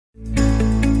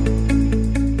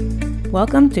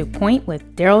Welcome to Point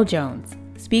with Daryl Jones,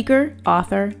 speaker,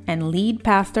 author, and lead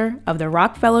pastor of the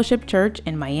Rock Fellowship Church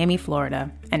in Miami,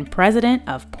 Florida, and president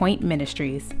of Point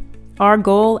Ministries. Our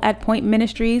goal at Point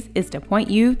Ministries is to point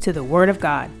you to the Word of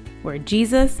God, where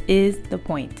Jesus is the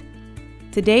point.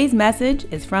 Today's message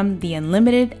is from the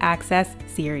Unlimited Access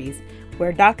series,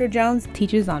 where Dr. Jones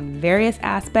teaches on various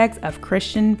aspects of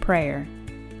Christian prayer.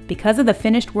 Because of the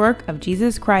finished work of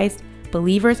Jesus Christ,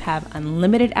 believers have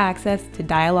unlimited access to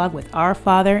dialogue with our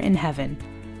Father in heaven.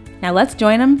 Now let's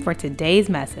join him for today's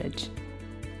message.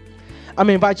 I'm going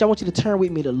to invite you, I want you to turn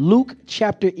with me to Luke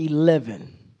chapter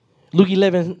 11. Luke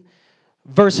 11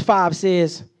 verse 5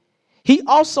 says, "He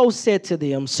also said to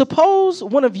them, suppose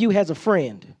one of you has a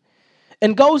friend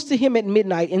and goes to him at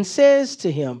midnight and says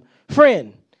to him,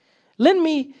 'Friend, lend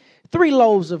me 3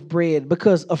 loaves of bread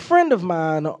because a friend of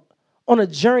mine on a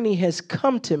journey has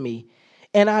come to me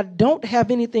and I don't have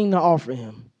anything to offer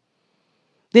him.'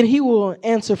 Then he will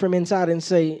answer from inside and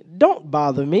say, 'Don't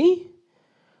bother me.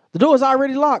 The door is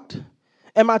already locked,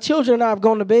 and my children and I have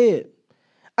gone to bed.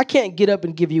 I can't get up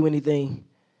and give you anything.'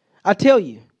 I tell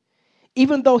you,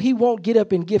 even though he won't get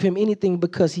up and give him anything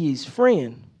because he is his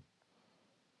friend,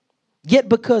 yet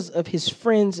because of his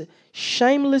friend's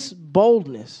shameless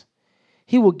boldness,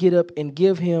 he will get up and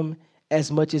give him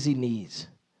as much as he needs.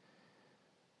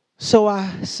 So I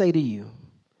say to you,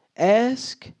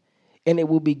 ask, and it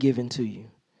will be given to you.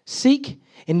 Seek,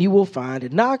 and you will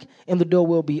find. Knock, and the door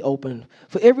will be opened.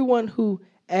 For everyone who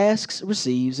asks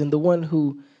receives, and the one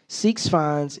who seeks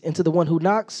finds, and to the one who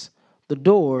knocks, the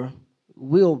door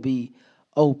will be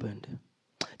opened."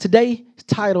 Today's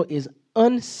title is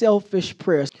Unselfish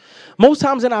Prayer. Most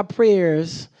times in our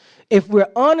prayers, if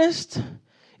we're honest,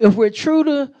 if we're true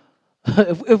to,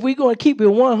 if we're going to keep it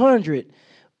 100,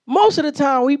 most of the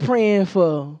time we praying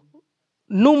for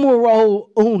numero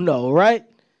uno, right?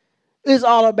 It's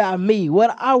all about me,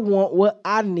 what I want, what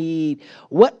I need,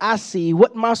 what I see,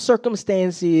 what my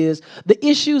circumstance is, the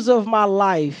issues of my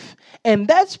life. And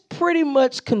that's pretty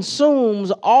much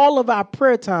consumes all of our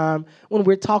prayer time when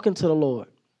we're talking to the Lord.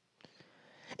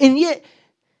 And yet,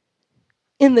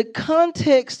 in the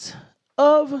context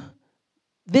of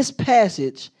this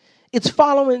passage, it's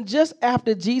following just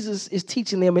after Jesus is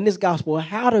teaching them in this gospel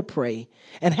how to pray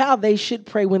and how they should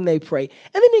pray when they pray.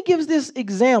 And then he gives this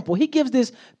example. He gives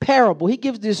this parable. He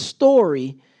gives this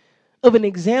story of an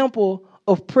example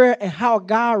of prayer and how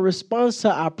God responds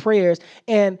to our prayers.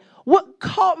 And what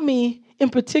caught me in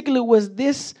particular was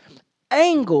this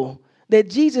angle that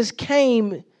Jesus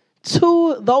came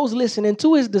to those listening,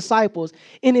 to his disciples,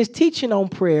 in his teaching on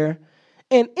prayer.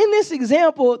 And in this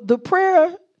example, the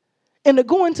prayer and the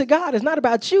going to God is not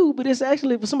about you, but it's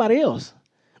actually for somebody else.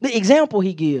 The example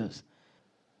he gives.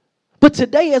 But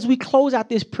today, as we close out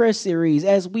this prayer series,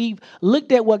 as we've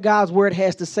looked at what God's word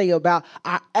has to say about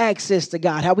our access to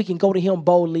God, how we can go to him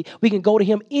boldly, we can go to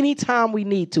him anytime we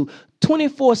need to,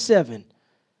 24/7.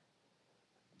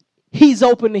 He's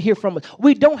open to hear from us.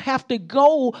 We don't have to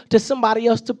go to somebody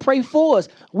else to pray for us.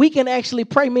 We can actually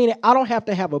pray, meaning I don't have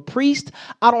to have a priest.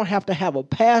 I don't have to have a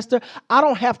pastor. I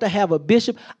don't have to have a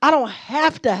bishop. I don't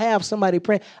have to have somebody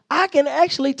pray. I can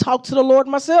actually talk to the Lord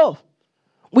myself.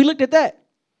 We looked at that.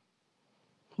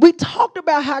 We talked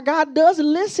about how God does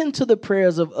listen to the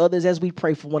prayers of others as we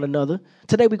pray for one another.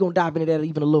 Today we're going to dive into that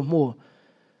even a little more.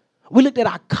 We looked at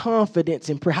our confidence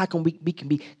in prayer. How can we can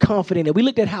be confident? And we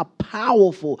looked at how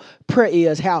powerful prayer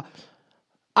is, how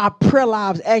our prayer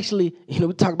lives actually,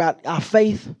 we talk about our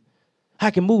faith, how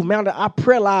it can move mountains. Our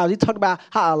prayer lives, he talked about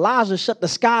how Elijah shut the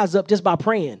skies up just by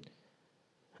praying.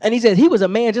 And he said he was a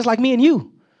man just like me and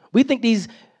you. We think these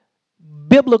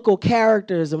biblical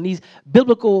characters and these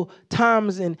biblical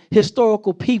times and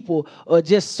historical people are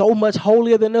just so much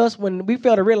holier than us when we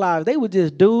fail to realize they were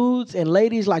just dudes and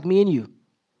ladies like me and you.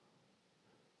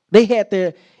 They had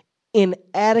their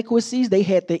inadequacies. They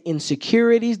had their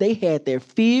insecurities. They had their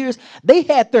fears. They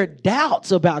had their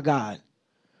doubts about God.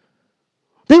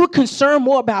 They were concerned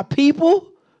more about people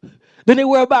than they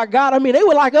were about God. I mean, they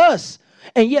were like us.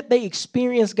 And yet they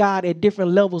experienced God at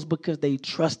different levels because they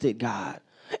trusted God.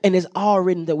 And it's all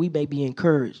written that we may be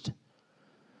encouraged.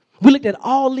 We looked at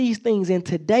all these things, and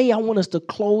today I want us to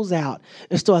close out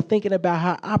and start thinking about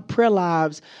how our prayer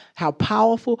lives, how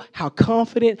powerful, how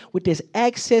confident with this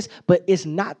access, but it's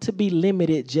not to be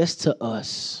limited just to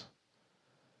us.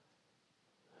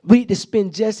 We need to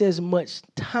spend just as much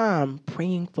time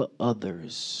praying for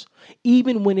others,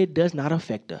 even when it does not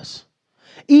affect us.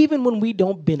 Even when we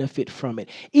don't benefit from it.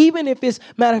 Even if it's,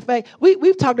 matter of fact,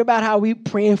 we've talked about how we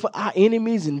praying for our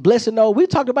enemies and blessing those. We've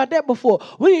talked about that before.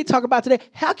 We need to talk about today,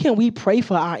 how can we pray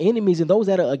for our enemies and those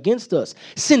that are against us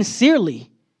sincerely?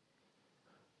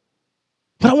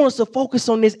 But I want us to focus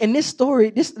on this. And this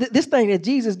story, this thing that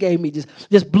Jesus gave me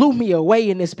just blew me away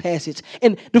in this passage.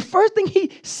 And the first thing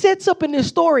he sets up in this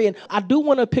story, and I do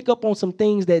want to pick up on some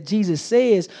things that Jesus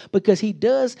says, because he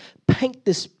does paint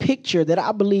this picture that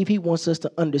I believe he wants us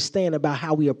to understand about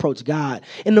how we approach God.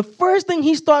 And the first thing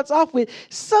he starts off with,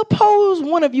 suppose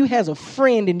one of you has a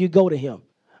friend and you go to him.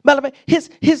 By the way,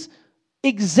 his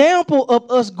example of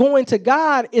us going to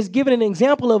God is giving an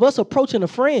example of us approaching a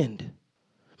friend.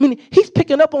 I mean, he's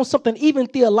picking up on something even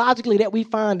theologically that we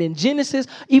find in Genesis,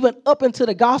 even up into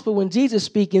the gospel when Jesus is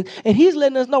speaking. And he's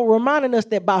letting us know, reminding us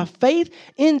that by faith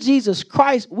in Jesus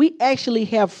Christ, we actually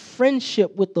have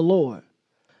friendship with the Lord.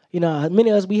 You know, many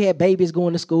of us, we had babies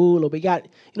going to school, or we got,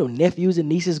 nephews and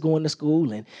nieces going to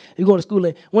school. And you go to school,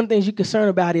 and one of the things you're concerned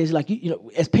about is, like,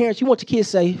 as parents, you want your kids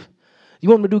safe. You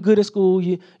want them to do good at school.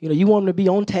 You want them to be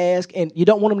on task, and you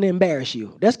don't want them to embarrass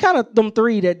you. That's kind of them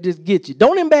three that just get you.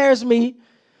 Don't embarrass me.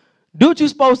 Do what you're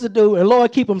supposed to do, and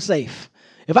Lord, keep them safe.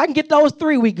 If I can get those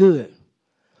three, we good.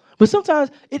 But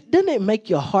sometimes, doesn't it make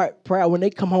your heart proud when they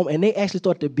come home and they actually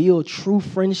start to build true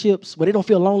friendships where they don't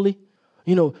feel lonely?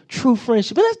 True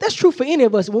friendship. But that's true for any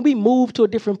of us when we move to a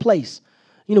different place.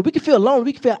 We can feel lonely,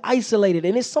 we can feel isolated,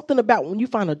 and it's something about when you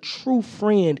find a true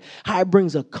friend, how it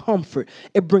brings a comfort,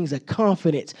 it brings a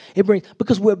confidence,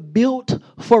 because we're built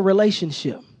for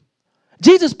relationship.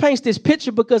 Jesus paints this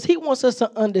picture because he wants us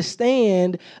to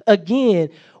understand, again,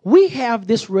 we have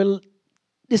this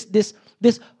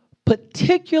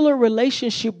particular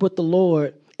relationship with the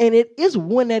Lord, and it is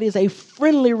one that is a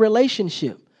friendly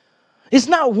relationship. It's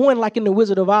not one like in the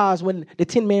Wizard of Oz when the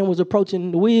Tin Man was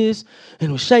approaching the Wiz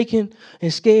and was shaking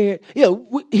and scared.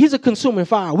 He's a consuming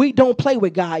fire. We don't play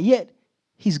with God, yet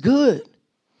he's good.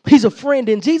 He's a friend,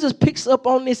 and Jesus picks up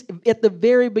on this at the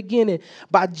very beginning.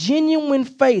 By genuine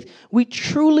faith, we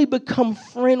truly become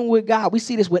friend with God. We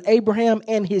see this with Abraham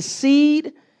and his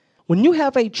seed. When you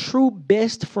have a true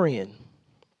best friend,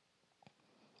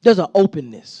 there's an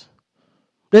openness.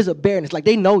 There's a bareness. Like,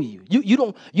 they know you. You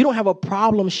don't have a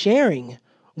problem sharing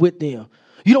with them.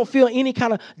 You don't feel any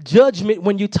kind of judgment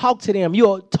when you talk to them.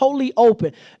 You're totally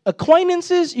open.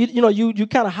 Acquaintances, you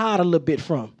kind of hide a little bit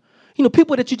from.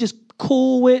 People that you just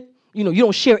cool with, you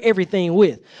don't share everything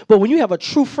with. But when you have a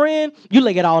true friend, you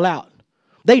lay it all out.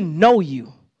 They know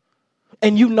you,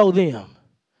 and you know them.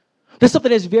 There's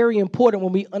something that's very important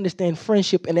when we understand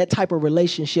friendship and that type of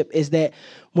relationship, is that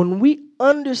when we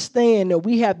understand that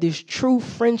we have this true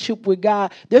friendship with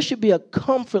God, there should be a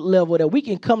comfort level that we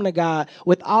can come to God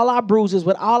with all our bruises,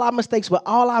 with all our mistakes, with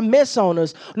all our mess on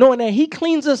us, knowing that he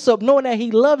cleans us up, knowing that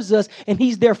he loves us, and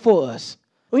he's there for us.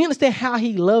 When you understand how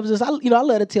he loves us, I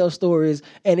love to tell stories,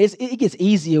 and it gets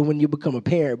easier when you become a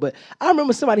parent. But I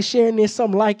remember somebody sharing this,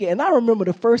 something like it, and I remember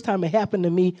the first time it happened to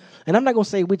me, and I'm not going to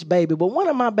say which baby, but one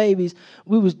of my babies,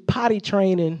 we was potty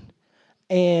training,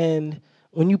 and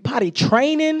when you potty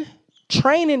training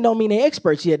don't mean they're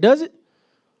experts yet, does it?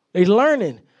 They're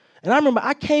learning. And I remember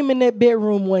I came in that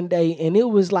bedroom one day, and it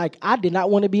was like I did not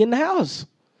want to be in the house.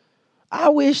 I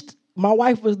wished my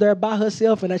wife was there by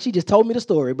herself, and she just told me the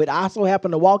story. But I so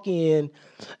happened to walk in,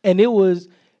 and it was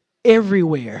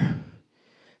everywhere.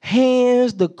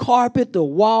 Hands, the carpet, the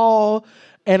wall.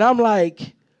 And I'm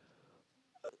like,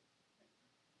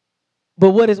 but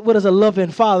what does a loving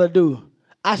father do?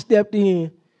 I stepped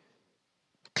in,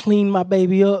 cleaned my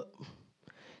baby up,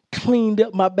 cleaned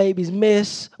up my baby's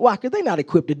mess. Why? Because they're not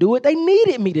equipped to do it. They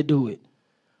needed me to do it.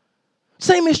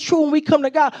 Same is true when we come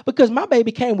to God, because my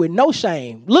baby came with no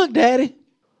shame. Look, Daddy.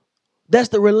 That's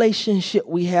the relationship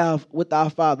we have with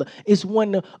our Father. It's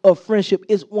one of friendship.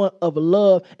 It's one of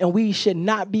love. And we should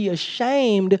not be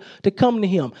ashamed to come to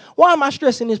him. Why am I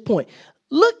stressing this point?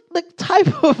 Look the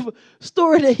type of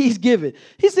story that he's giving.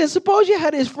 He says, suppose you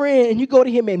had this friend and you go to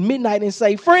him at midnight and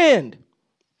say, friend,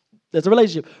 that's a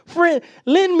relationship. Friend,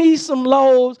 lend me some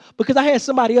loaves because I had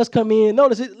somebody else come in.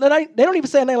 Notice it, they don't even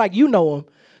say anything like you know him.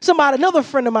 Another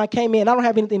friend of mine came in. I don't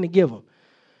have anything to give him.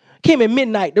 Came at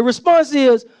midnight. The response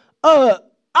is,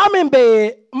 I'm in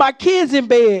bed. My kid's in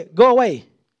bed. Go away.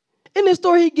 In this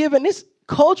story he given, this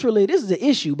culturally, this is an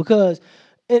issue because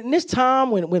in this time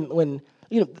when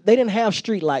they didn't have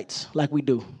street lights like we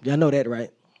do. Y'all know that, right?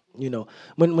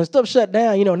 When stuff shut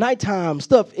down, nighttime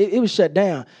stuff, it was shut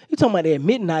down. You're talking about at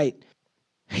midnight.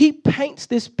 He paints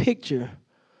this picture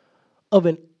of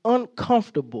an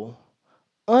uncomfortable,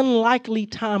 unlikely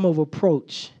time of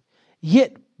approach,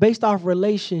 yet based off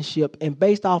relationship and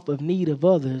based off of need of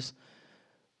others,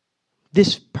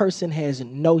 this person has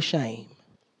no shame.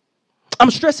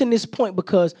 I'm stressing this point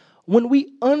because when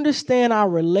we understand our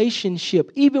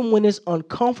relationship, even when it's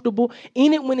uncomfortable,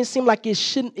 even when it seems like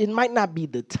it might not be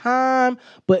the time,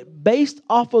 but based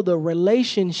off of the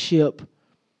relationship,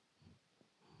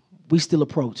 we still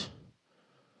approach.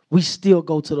 We still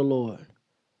go to the Lord.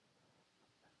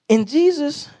 And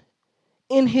Jesus,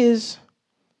 in his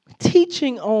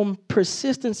teaching on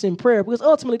persistence in prayer, because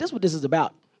ultimately that's what this is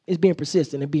about, is being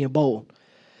persistent and being bold.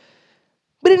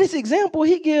 But in this example,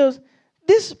 he gives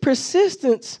this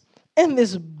persistence and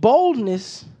this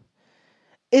boldness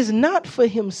is not for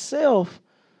himself,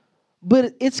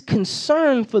 but it's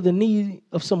concern for the need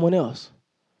of someone else.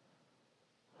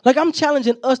 Like, I'm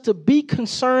challenging us to be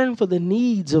concerned for the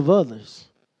needs of others.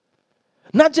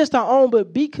 Not just our own,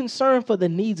 but be concerned for the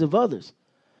needs of others.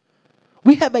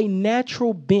 We have a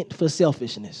natural bent for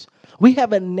selfishness. We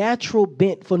have a natural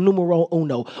bent for numero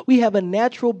uno. We have a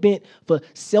natural bent for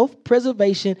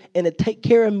self-preservation and to take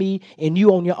care of me and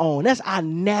you on your own. That's our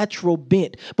natural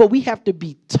bent. But we have to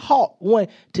be taught, one,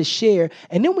 to share,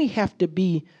 and then we have to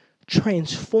be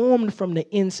transformed from the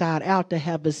inside out to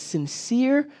have a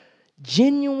sincere,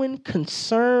 genuine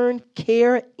concern,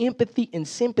 care, empathy, and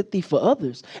sympathy for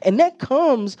others. And that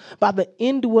comes by the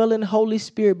indwelling Holy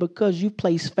Spirit because you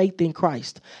place faith in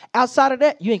Christ. Outside of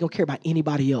that, you ain't gonna care about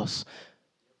anybody else.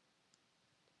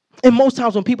 And most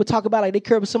times when people talk about like they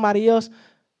care about somebody else,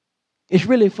 it's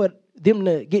really for them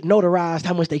to get notarized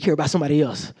how much they care about somebody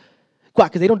else. Why?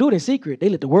 Because they don't do it in secret. They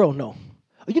let the world know.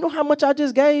 You know how much I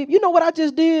just gave? You know what I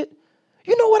just did?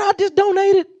 You know what I just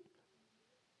donated?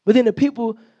 But then the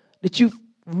people that you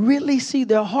really see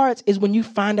their hearts is when you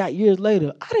find out years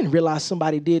later, I didn't realize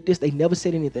somebody did this. They never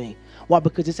said anything. Why?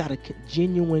 Because it's out of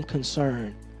genuine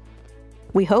concern.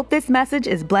 We hope this message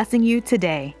is blessing you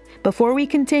today. Before we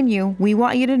continue, we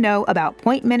want you to know about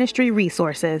Point Ministry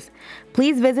resources.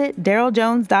 Please visit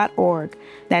daryljones.org.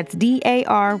 That's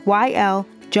DARYL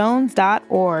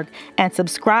Jones.org and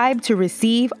subscribe to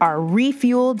receive our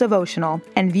Refuel devotional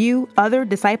and view other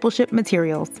discipleship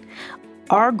materials.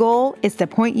 Our goal is to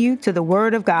point you to the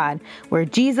Word of God, where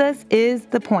Jesus is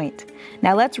the point.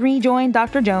 Now let's rejoin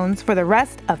Dr. Jones for the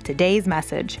rest of today's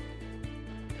message.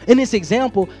 In this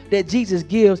example that Jesus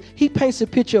gives, he paints a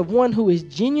picture of one who is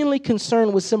genuinely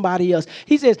concerned with somebody else.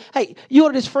 He says, hey,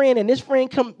 you're this friend, and this friend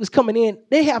is coming in.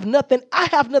 They have nothing. I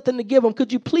have nothing to give them.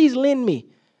 Could you please lend me?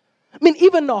 I mean,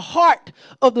 even the heart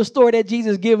of the story that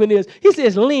Jesus is giving is, he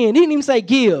says lend. He didn't even say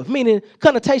give, meaning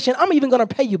connotation. I'm even going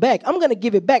to pay you back. I'm going to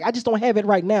give it back. I just don't have it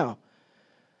right now.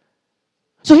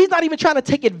 So he's not even trying to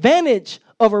take advantage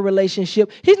of a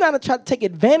relationship. He's not trying to take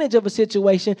advantage of a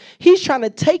situation. He's trying to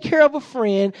take care of a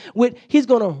friend with, he's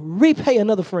going to repay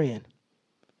another friend.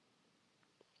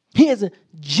 He has a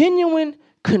genuine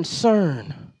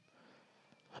concern.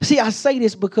 See, I say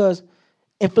this because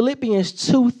in Philippians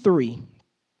 2:3,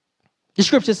 the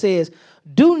scripture says,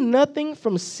 do nothing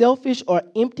from selfish or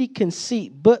empty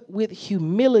conceit, but with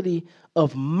humility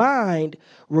of mind,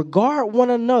 regard one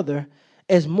another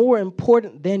as more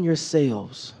important than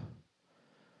yourselves.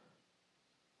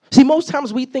 See, most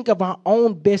times we think of our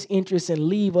own best interests and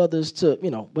leave others to,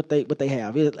 what they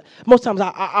have. Most times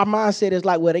our mindset is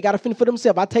like, well, they got to fend for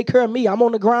themselves. I take care of me. I'm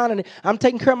on the grind and I'm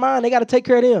taking care of mine. They got to take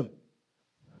care of them.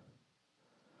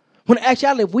 When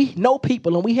actually, if we know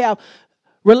people and we have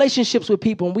relationships with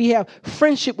people, and we have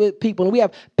friendship with people, and we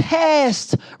have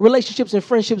past relationships and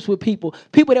friendships with people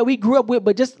that we grew up with,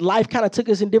 but just life kind of took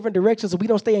us in different directions, and we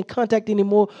don't stay in contact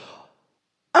anymore.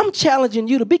 I'm challenging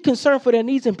you to be concerned for their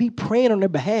needs and be praying on their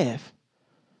behalf.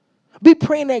 Be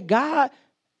praying that God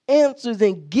answers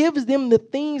and gives them the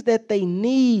things that they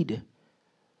need.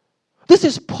 This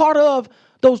is part of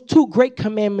those two great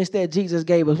commandments that Jesus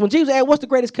gave us. When Jesus asked, what's the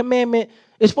greatest commandment?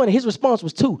 It's funny, his response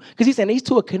was two, because he's saying these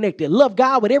two are connected. Love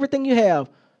God with everything you have,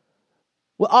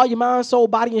 with all your mind, soul,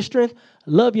 body, and strength.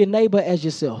 Love your neighbor as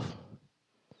yourself.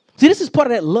 See, this is part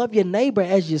of that love your neighbor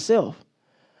as yourself.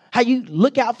 How you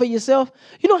look out for yourself.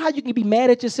 You know how you can be mad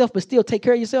at yourself but still take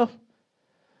care of yourself?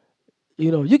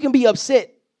 You can be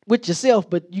upset with yourself,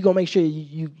 but you're going to make sure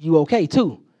you okay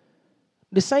too.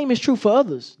 The same is true for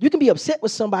others. You can be upset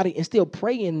with somebody and still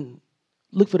pray and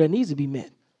look for their needs to be met.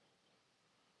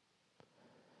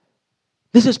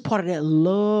 This is part of that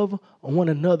love on one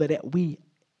another, that we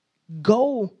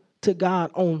go to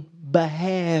God on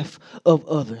behalf of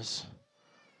others.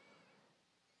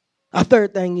 Our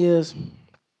third thing is,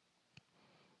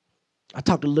 I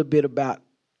talked a little bit about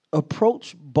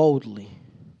approach boldly.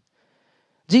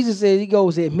 Jesus said he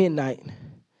goes at midnight.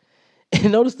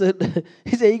 And notice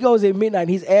he said he goes at midnight and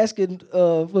he's asking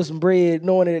for some bread,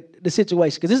 knowing the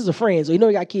situation. Because this is a friend, so he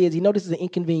got kids. He this is an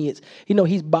inconvenience.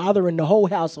 He's bothering the whole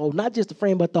household, not just the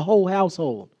friend, but the whole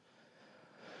household.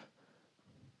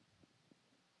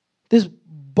 This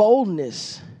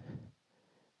boldness,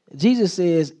 Jesus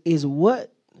says, is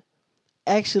what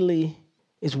actually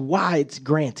is why it's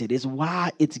granted. It's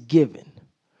why it's given.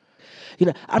 You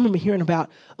know, I remember hearing about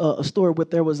a story where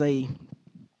there was a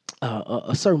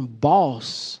certain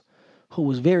boss who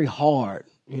was very hard,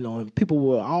 and people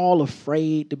were all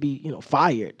afraid to be,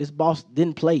 fired. This boss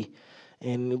didn't play,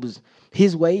 and it was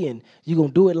his way, and you're going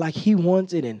to do it like he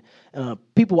wants it. And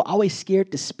people were always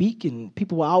scared to speak, and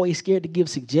people were always scared to give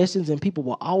suggestions, and people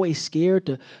were always scared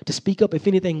to speak up if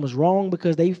anything was wrong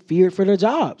because they feared for their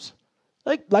jobs.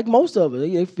 Like most of us,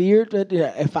 they feared that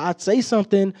if I say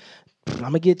something, I'm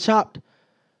going to get chopped.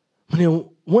 And then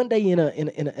one day in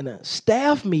a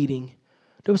staff meeting,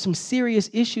 there was some serious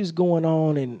issues going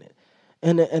on,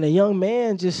 and a young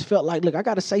man just felt like, look, I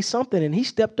got to say something. And he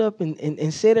stepped up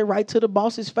and said it right to the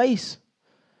boss's face.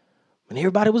 And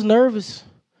everybody was nervous.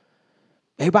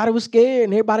 Everybody was scared,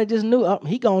 and everybody just knew, oh,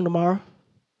 he gone tomorrow.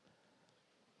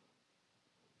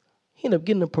 He ended up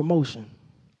getting a promotion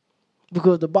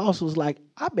because the boss was like,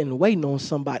 I've been waiting on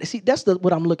somebody. See, that's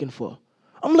what I'm looking for.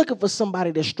 I'm looking for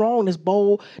somebody that's strong, that's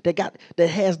bold, that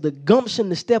has the gumption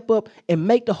to step up and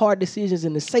make the hard decisions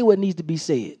and to say what needs to be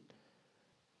said.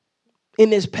 In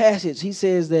this passage, he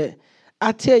says that,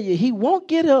 I tell you, he won't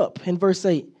get up, in verse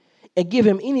 8, and give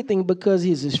him anything because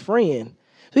he's his friend.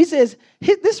 So he says,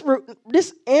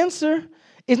 this answer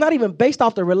is not even based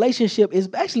off the relationship. It's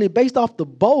actually based off the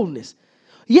boldness.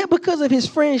 Yet because of his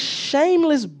friend's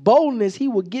shameless boldness, he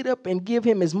will get up and give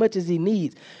him as much as he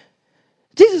needs.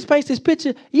 Jesus paints this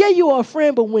picture, yeah, you are a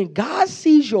friend, but when God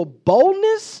sees your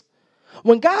boldness,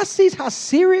 when God sees how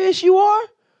serious you are,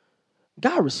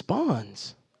 God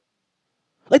responds.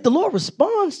 Like the Lord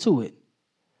responds to it.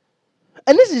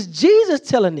 And this is Jesus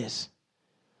telling this.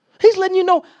 He's letting you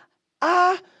know,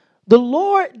 the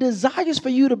Lord desires for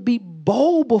you to be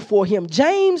bold before him.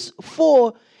 James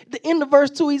 4, the end of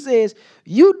verse 2, he says,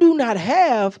 you do not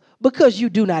have because you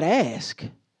do not ask.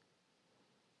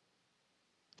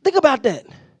 Think about that.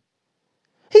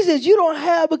 He says, you don't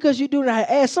have because you do not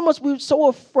ask. Some of us, we're so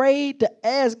afraid to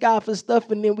ask God for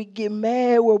stuff, and then we get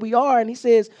mad where we are. And he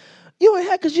says, you don't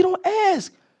have because you don't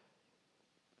ask.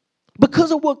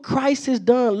 Because of what Christ has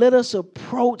done, let us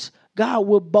approach God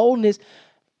with boldness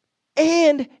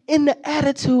and in the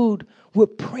attitude, we're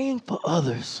praying for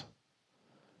others.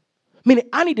 Meaning,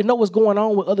 I need to know what's going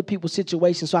on with other people's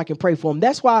situations so I can pray for them.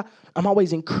 That's why I'm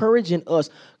always encouraging us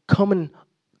coming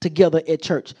together at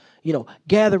church,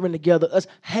 gathering together, us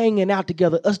hanging out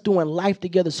together, us doing life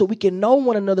together so we can know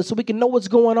one another, so we can know what's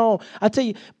going on. I tell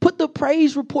you, put the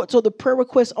praise reports or the prayer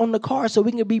requests on the card so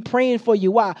we can be praying for you.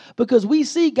 Why? Because we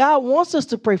see God wants us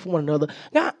to pray for one another.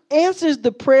 God answers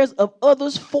the prayers of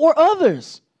others for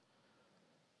others.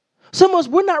 Some of us,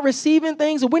 we're not receiving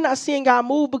things and we're not seeing God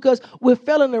move because we're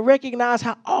failing to recognize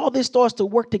how all this starts to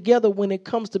work together when it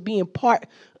comes to being part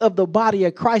of the body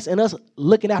of Christ and us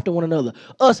looking after one another,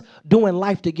 us doing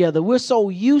life together. We're so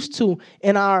used to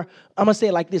in our, I'm going to say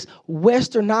it like this,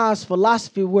 westernized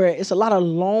philosophy where it's a lot of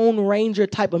Lone Ranger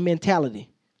type of mentality.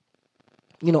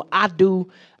 I do,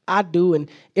 and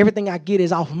everything I get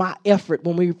is off my effort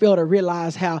when we fail to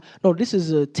realize how, no, this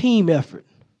is a team effort.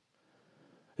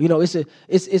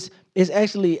 It's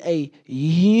actually a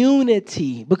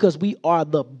unity because we are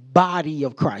the body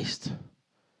of Christ.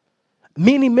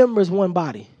 Many members, one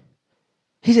body.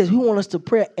 He says we want us to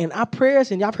pray. And our prayers,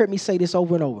 and y'all have heard me say this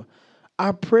over and over,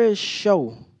 our prayers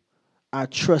show our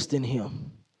trust in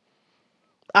him.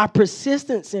 Our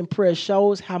persistence in prayer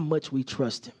shows how much we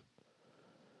trust him.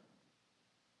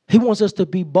 He wants us to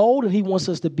be bold and he wants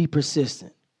us to be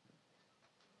persistent.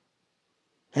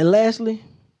 And lastly,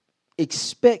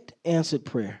 expect answered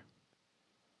prayer.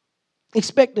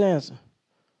 Expect the answer.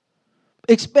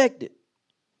 Expect it.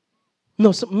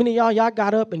 Many of y'all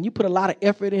got up and you put a lot of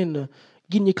effort into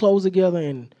getting your clothes together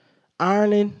and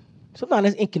ironing. Sometimes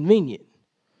that's inconvenient.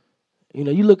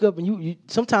 You look up and you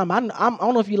sometimes, I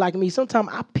don't know if you like me, sometimes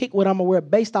I pick what I'm going to wear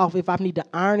based off if I need to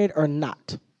iron it or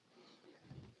not.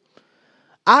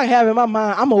 I have in my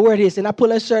mind, I'm going to wear this, and I pull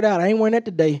that shirt out. I ain't wearing that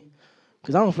today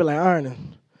because I don't feel like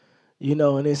ironing.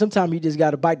 And then sometimes you just got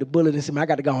to bite the bullet and say, man, I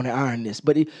got to go on and iron this.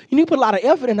 But you need to put a lot of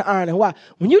effort into ironing. Why?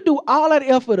 When you do all that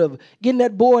effort of getting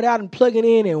that board out and plugging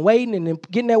in and waiting and then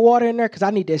getting that water in there, because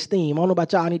I need that steam. I don't know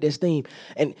about y'all, I need that steam.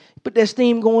 And put that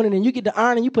steam going in and you get the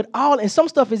iron and you put and some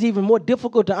stuff is even more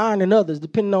difficult to iron than others,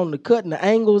 depending on the cut and the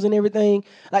angles and everything.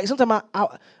 Like sometimes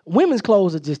women's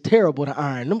clothes are just terrible to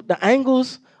iron. The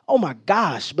angles, oh my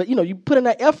gosh. But you put in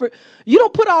that effort. You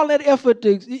don't put all that effort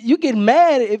you get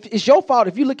mad if it's your fault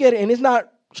if you look at it and it's not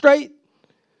straight.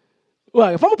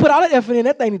 Well, if I'm going to put all that effort in,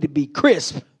 that thing need to be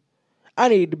crisp. I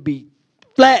need it to be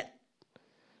flat.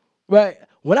 Right?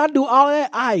 When I do all that,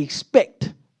 I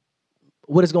expect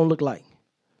what it's going to look like.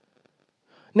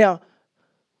 Now,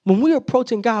 when we're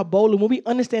approaching God boldly, when we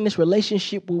understand this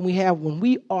relationship when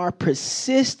we are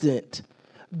persistent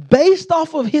based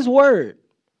off of his word,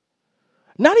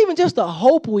 not even just the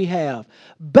hope we have,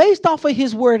 based off of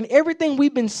his word and everything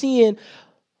we've been seeing,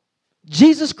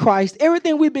 Jesus Christ,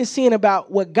 everything we've been seeing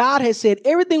about what God has said,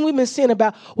 everything we've been seeing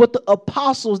about what the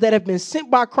apostles that have been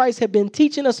sent by Christ have been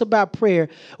teaching us about prayer,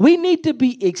 we need to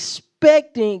be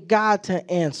expecting God to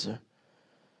answer.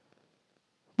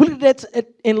 We looked at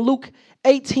that in Luke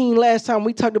 18 last time.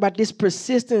 We talked about this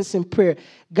persistence in prayer.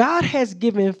 God has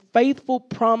given faithful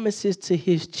promises to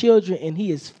his children, and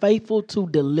he is faithful to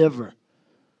deliver.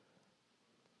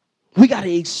 We got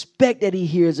to expect that he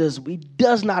hears us. He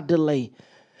does not delay.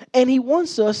 And he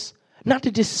wants us not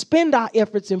to just spend our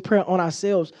efforts in prayer on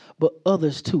ourselves, but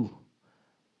others too.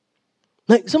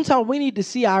 Like sometimes we need to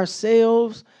see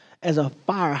ourselves as a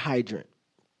fire hydrant.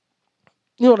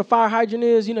 You know what a fire hydrant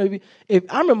is? You know, if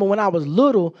I remember when I was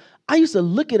little, I used to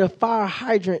look at a fire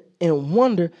hydrant and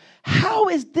wonder, how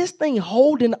is this thing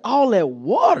holding all that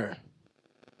water?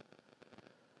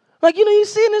 Like, you know, you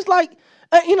see, and it's like,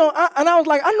 I was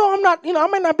like, I know I'm not, I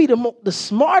might not be the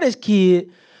smartest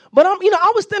kid, but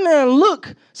I was standing there and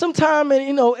look sometime,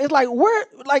 and it's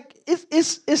like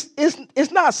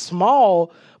it's not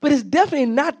small, but it's definitely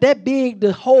not that big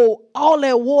to hold all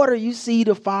that water you see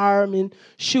the firemen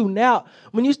shooting out.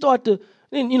 When you start to,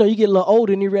 you get a little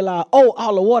older and you realize,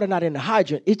 all the water not in the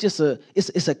hydrant. It's just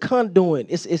it's a conduit.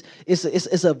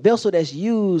 It's a vessel that's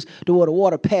used to where the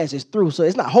water passes through. So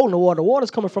it's not holding the water. The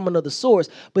water's coming from another source,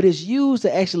 but it's used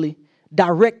to actually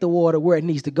direct the water where it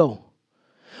needs to go.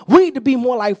 We need to be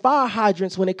more like fire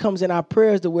hydrants when it comes in our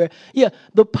prayers to where,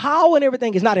 the power and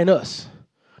everything is not in us.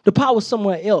 The power is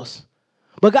somewhere else.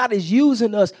 But God is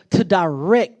using us to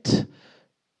direct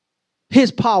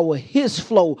his power, his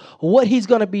flow, what he's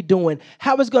going to be doing,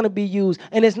 how it's going to be used.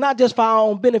 And it's not just for our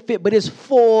own benefit, but it's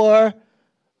for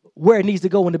where it needs to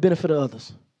go in the benefit of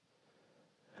others.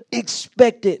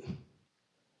 Expect it.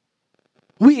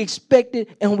 We expect it,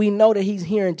 and we know that he's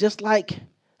hearing, just like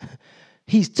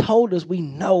he's told us. We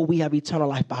know we have eternal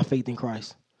life by faith in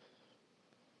Christ.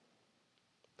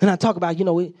 And I talk about,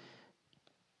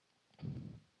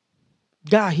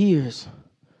 God hears.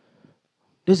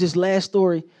 There's this last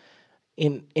story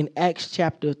in Acts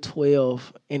chapter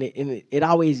 12, and it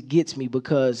always gets me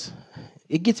because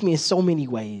it gets me in so many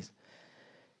ways.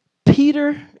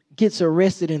 Peter gets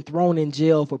arrested and thrown in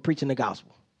jail for preaching the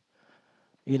gospel.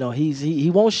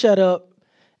 He won't shut up,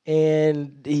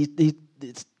 and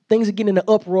things are getting in an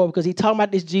uproar because he's talking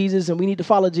about this Jesus, and we need to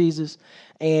follow Jesus,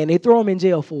 and they throw him in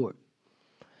jail for it.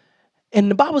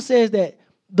 And the Bible says that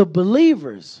the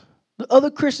believers, the other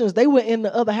Christians, they were in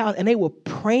the other house, and they were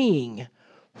praying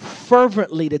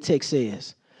fervently, the text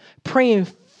says. Praying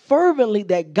fervently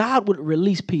that God would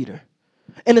release Peter.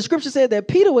 And the scripture said that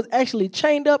Peter was actually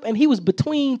chained up, and he was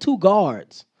between two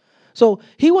guards. So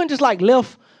he wasn't just like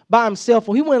left by himself,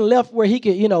 or he wasn't left where he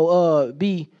could,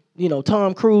 be,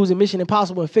 Tom Cruise in Mission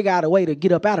Impossible and figure out a way to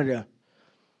get up out of there.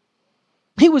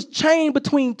 He was chained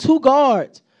between two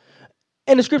guards.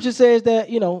 And the scripture says that,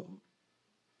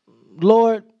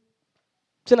 Lord,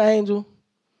 sent an angel,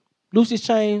 loosed his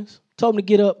chains, told him to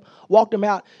get up, walked him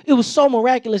out. It was so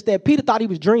miraculous that Peter thought he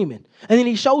was dreaming. And then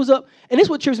he shows up, and this is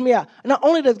what trips me out. Not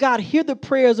only does God hear the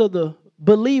prayers of the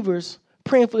believers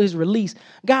praying for his release,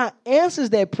 God answers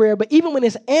that prayer, but even when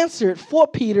it's answered for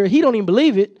Peter, he don't even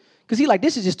believe it because he's like,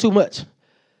 this is just too much.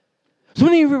 So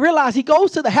when he realizes, he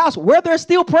goes to the house where they're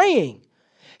still praying.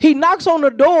 He knocks on the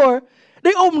door.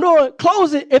 They open the door,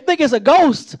 close it, and think it's a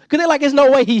ghost because they're like, there's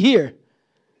no way he's here.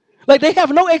 Like they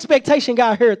have no expectation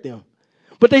God heard them.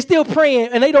 But they still praying,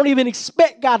 and they don't even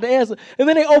expect God to answer. And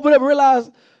then they open up and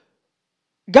realize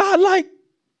God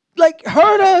like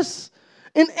heard us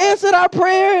and answered our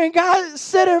prayer, and God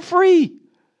set her free.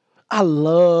 I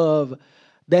love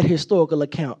that historical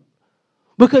account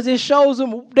because it shows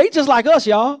them they just like us,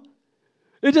 y'all.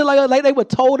 They're just like us. Like they were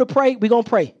told to pray, we're going to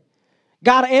pray.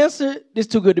 God answered, it's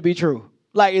too good to be true.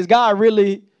 Like, is God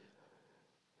really?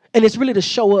 And it's really to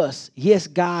show us, yes,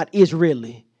 God is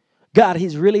really. God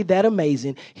is really that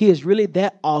amazing. He is really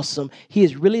that awesome. He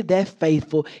is really that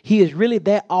faithful. He is really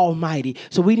that almighty.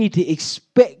 So we need to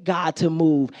expect God to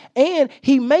move. And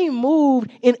he may move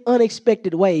in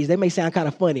unexpected ways. They may sound kind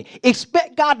of funny.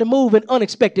 Expect God to move in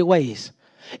unexpected ways.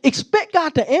 Expect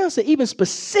God to answer even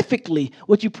specifically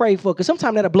what you pray for, because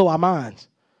sometimes that'll blow our minds.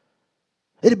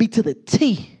 It'll be to the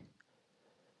T.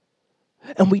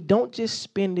 And we don't just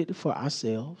spend it for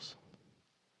ourselves.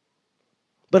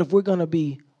 But if we're going to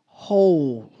be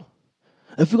whole,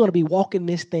 If we're going to be walking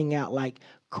this thing out like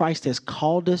Christ has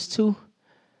called us to,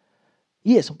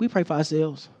 yes, we pray for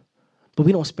ourselves, but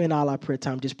we don't spend all our prayer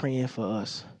time just praying for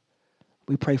us.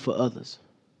 We pray for others.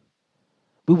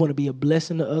 We want to be a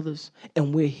blessing to others,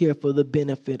 and we're here for the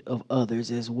benefit of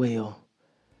others as well.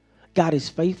 God is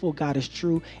faithful, God is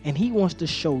true, and he wants to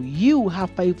show you how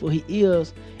faithful he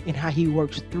is and how he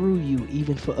works through you,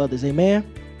 even for others. Amen?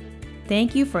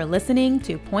 Thank you for listening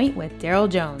to Point with Daryl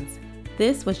Jones.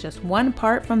 This was just one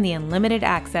part from the Unlimited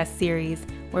Access series,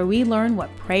 where we learn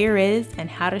what prayer is and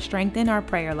how to strengthen our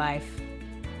prayer life.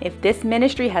 If this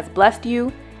ministry has blessed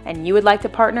you and you would like to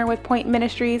partner with Point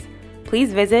Ministries,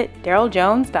 please visit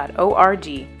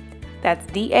daryljones.org. That's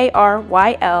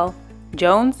DARYL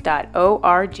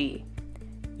Jones.org.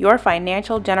 Your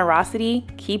financial generosity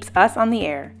keeps us on the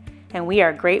air, and we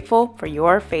are grateful for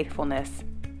your faithfulness.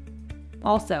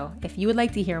 Also, if you would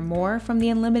like to hear more from the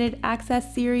Unlimited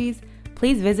Access series,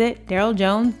 please visit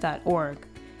daryljones.org.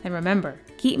 And remember,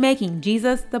 keep making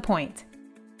Jesus the point.